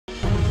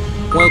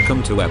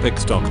Welcome to Epic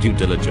Stock Due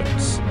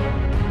Diligence.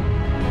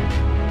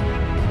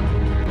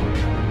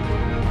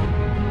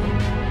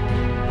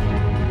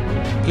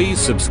 Please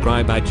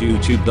subscribe at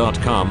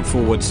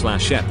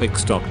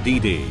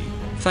youtube.com/EpicStockDD.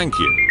 Thank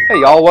you.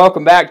 Hey y'all,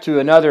 welcome back to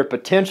another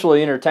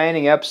potentially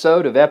entertaining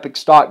episode of Epic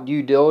Stock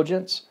Due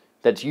Diligence.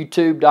 That's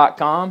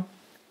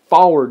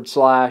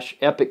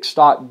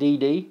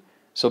youtube.com/EpicStockDD.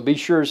 So be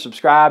sure to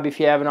subscribe if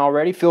you haven't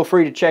already. Feel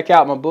free to check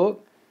out my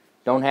book.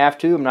 Don't have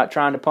to, I'm not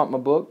trying to pump my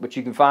book, but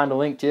you can find a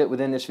link to it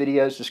within this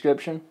video's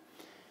description.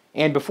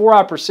 And before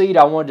I proceed,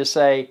 I wanted to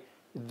say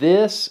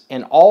this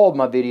and all of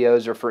my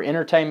videos are for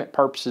entertainment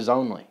purposes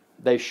only.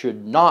 They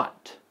should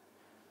not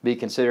be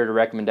considered a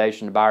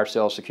recommendation to buy or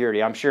sell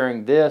security. I'm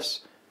sharing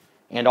this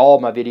and all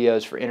of my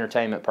videos for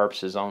entertainment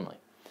purposes only.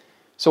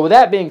 So with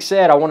that being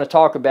said, I want to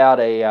talk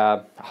about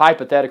a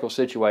hypothetical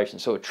situation.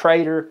 So a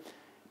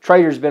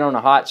trader's been on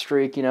a hot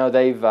streak. You know,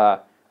 they've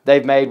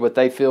made what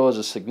they feel is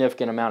a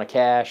significant amount of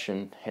cash,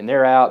 and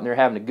they're out and they're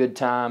having a good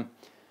time.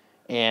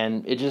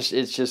 And it's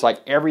just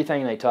like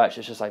everything they touch,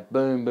 it's just like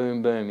boom,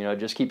 boom, boom. You know, it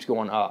just keeps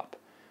going up,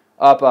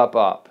 up, up,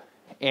 up.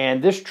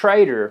 And this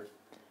trader,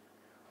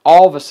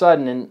 all of a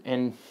sudden,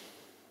 and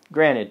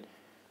granted,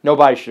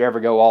 nobody should ever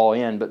go all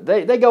in, but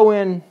they go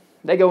in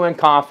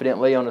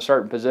confidently on a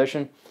certain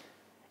position,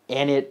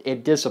 and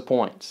it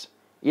disappoints.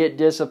 It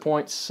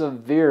disappoints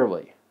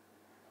severely.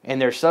 And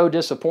they're so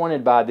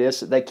disappointed by this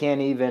that they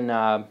can't even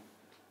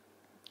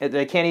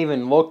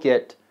look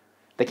at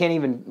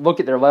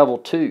their level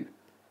 2.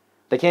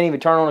 They can't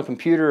even turn on a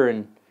computer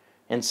and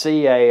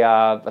see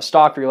a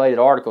stock related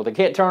article. They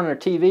can't turn on their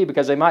TV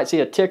because they might see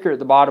a ticker at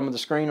the bottom of the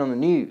screen on the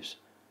news.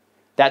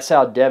 That's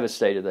how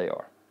devastated they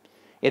are.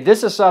 If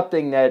this is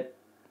something that,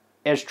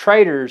 as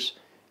traders,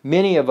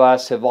 many of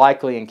us have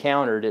likely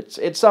encountered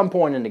at some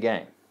point in the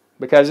game,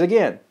 because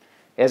again,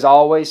 as I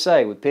always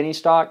say, with penny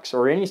stocks,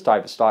 or any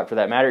type of stock for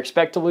that matter,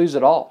 expect to lose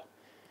it all.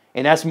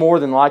 And that's more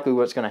than likely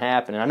what's going to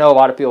happen. And I know a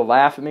lot of people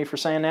laugh at me for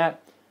saying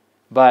that,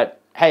 but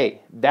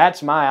hey,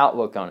 that's my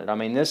outlook on it. I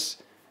mean, the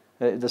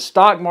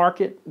stock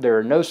market, there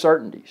are no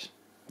certainties.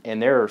 And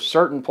there are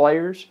certain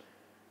players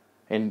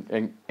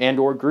and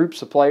or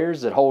groups of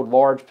players that hold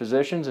large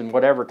positions in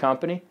whatever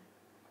company.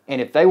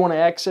 And if they want to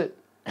exit,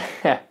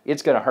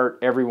 it's going to hurt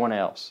everyone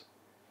else.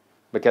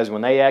 Because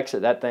when they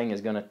exit, that thing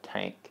is going to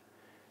tank.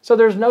 So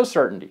there's no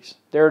certainties.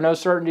 There are no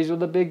certainties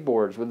with the big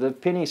boards, with the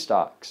penny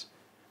stocks.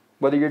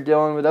 Whether you're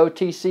dealing with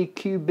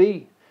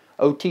OTCQB,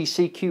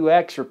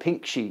 OTCQX, or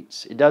pink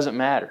sheets, it doesn't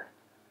matter.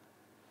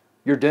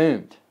 You're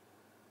doomed.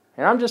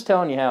 And I'm just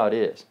telling you how it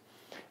is.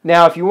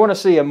 Now, if you want to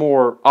see a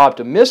more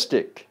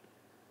optimistic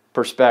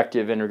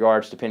perspective in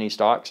regards to penny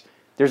stocks,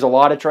 there's a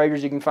lot of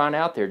traders you can find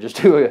out there.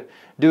 Just do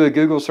a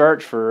Google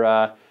search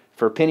for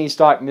penny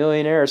stock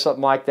millionaire or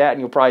something like that, and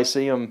you'll probably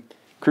see them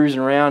cruising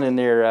around in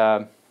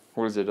their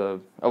what is it, a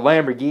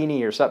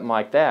Lamborghini or something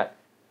like that.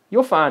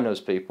 You'll find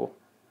those people.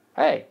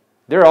 Hey,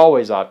 they're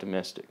always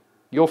optimistic.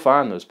 You'll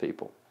find those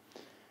people.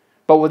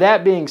 But with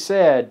that being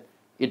said,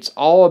 it's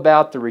all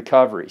about the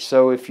recovery.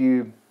 So if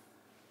you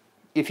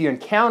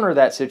encounter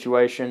that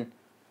situation,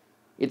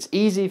 it's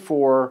easy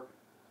for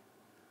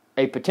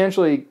a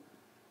potentially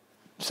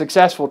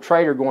successful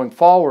trader going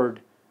forward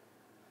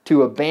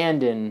to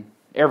abandon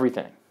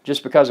everything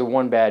just because of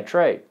one bad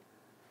trade.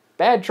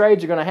 Bad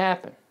trades are going to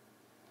happen.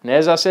 And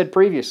as I said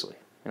previously,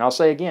 and I'll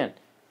say again,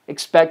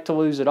 expect to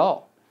lose it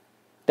all.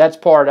 That's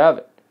part of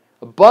it.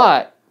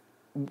 But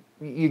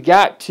you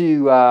got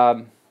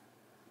to,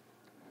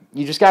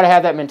 you just got to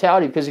have that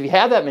mentality, because if you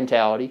have that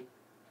mentality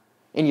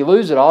and you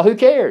lose it all, who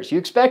cares? You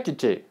expected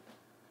to.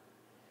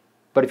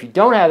 But if you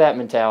don't have that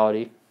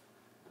mentality,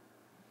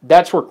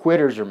 that's where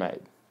quitters are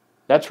made.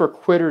 That's where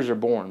quitters are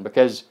born,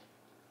 because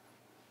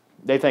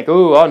they think,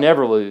 oh, I'll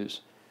never lose.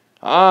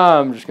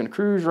 I'm just going to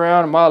cruise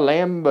around in my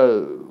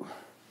Lambo.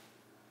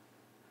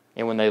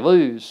 And when they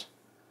lose,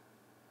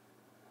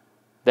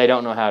 they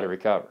don't know how to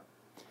recover.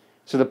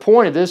 So the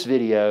point of this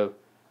video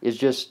is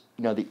just,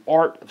 you know, the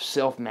art of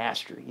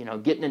self-mastery, you know,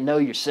 getting to know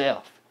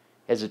yourself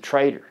as a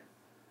trader.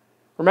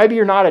 Or maybe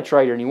you're not a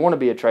trader and you want to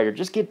be a trader.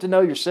 Just get to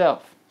know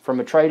yourself from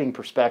a trading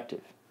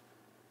perspective.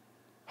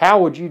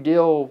 How would you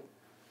deal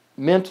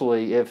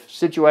mentally if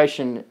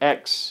situation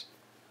X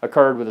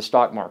occurred with the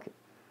stock market?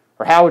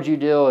 Or how would you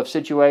deal if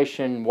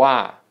situation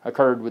Y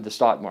occurred with the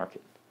stock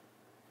market?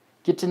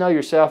 Get to know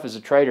yourself as a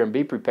trader and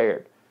be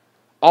prepared.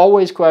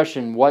 Always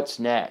question what's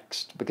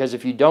next, because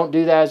if you don't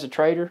do that as a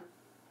trader,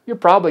 you're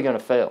probably going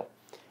to fail.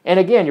 And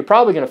again, you're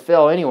probably going to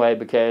fail anyway,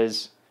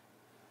 because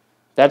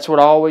that's what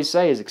I always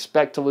say is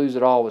expect to lose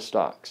it all with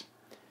stocks.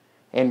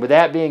 And with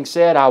that being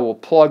said, I will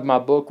plug my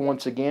book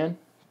once again.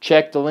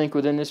 Check the link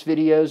within this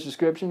video's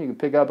description. You can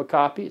pick up a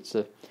copy. It's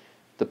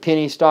the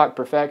Penny Stock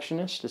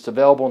Perfectionist. It's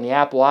available in the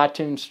Apple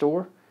iTunes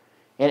store.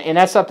 And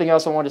that's something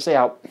else I wanted to say.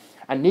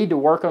 I need to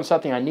work on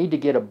something. I need to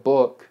get a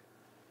book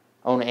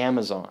on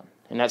Amazon.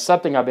 And that's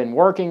something I've been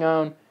working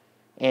on.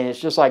 And it's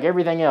just like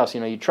everything else. You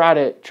know, you try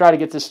to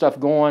get this stuff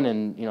going,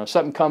 and you know,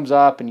 something comes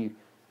up and you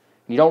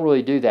don't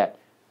really do that.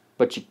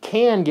 But you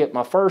can get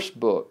my first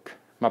book,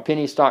 my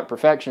Penny Stock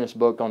Perfectionist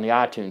book on the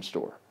iTunes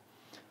store.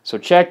 So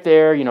check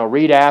there,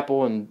 read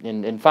Apple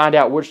and find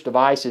out which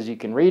devices you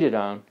can read it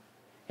on.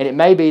 And it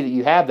may be that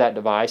you have that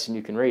device and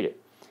you can read it.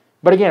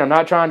 But again, I'm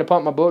not trying to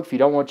pump my book. If you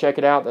don't want to check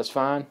it out, that's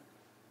fine.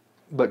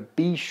 But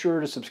be sure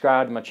to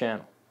subscribe to my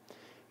channel.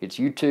 It's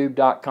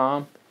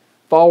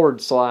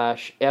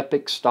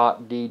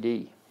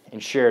youtube.com/EpicStockDD.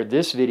 And share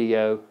this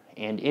video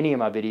and any of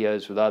my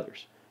videos with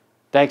others.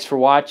 Thanks for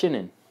watching,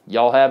 and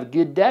y'all have a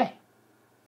good day.